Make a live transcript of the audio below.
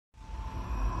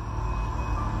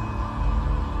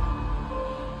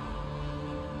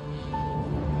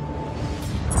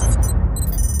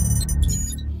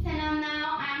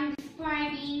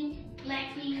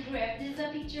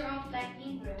of black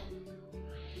Negro.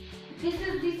 This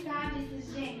is Lisa, this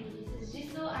is Jenny, this is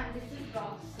Jisoo, and this is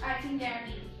Ross. I think they are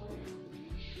beautiful.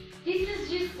 This is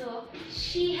Jisoo.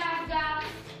 She has got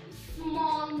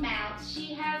small mouth.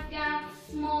 She has got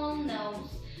small nose.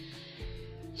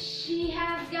 She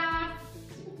has got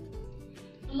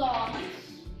blonde,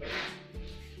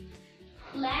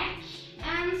 black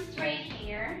and straight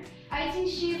hair. I think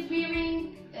she's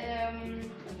wearing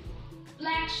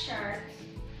black shirt.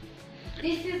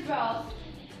 This is Rose.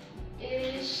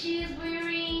 She is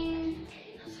wearing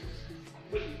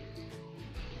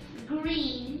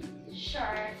green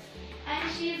shirt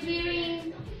and she is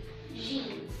wearing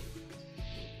jeans.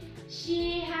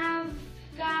 She has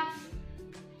got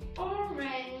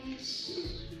orange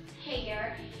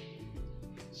hair.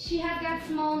 She has got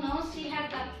small nose. She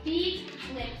has got big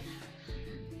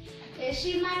lips.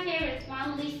 She's my favorite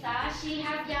one, Lisa. She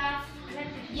has got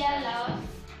yellows.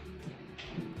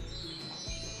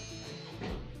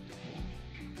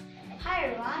 Hi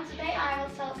everyone, today I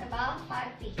will talk about 5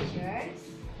 pictures.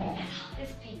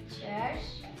 This picture,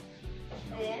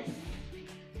 this,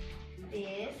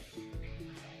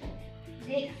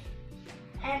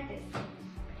 and this.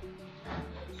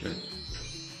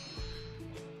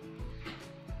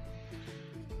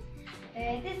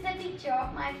 This is a picture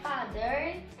of my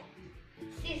father,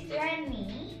 sister and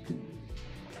me.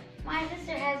 My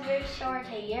sister has very short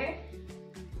hair.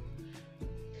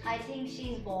 I think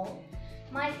she's bald.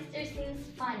 My sister seems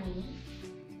funny.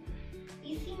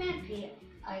 You seem happy,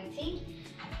 I think.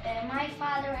 My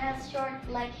father has short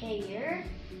black hair.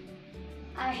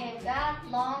 I have got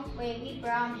long wavy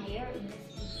brown hair in this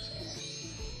picture.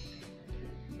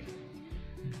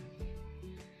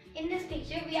 In this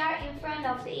picture, we are in front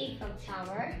of the Eiffel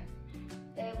Tower.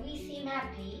 We seem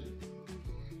happy.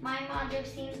 My mother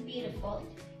seems beautiful.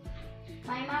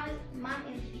 My mom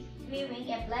is wearing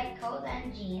a black coat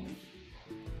and jeans.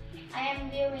 I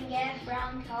am wearing a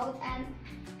brown coat and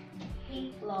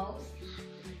pink gloves.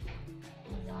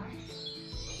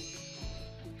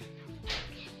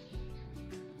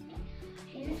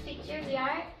 In this picture, we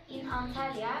are in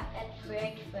Antalya at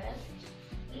breakfast.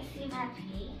 We seem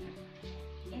happy.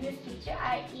 In this picture,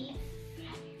 I eat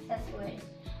sausage.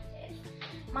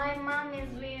 My mom is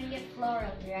wearing a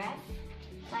floral dress.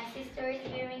 My sister is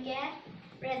wearing a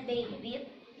red baby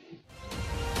whip.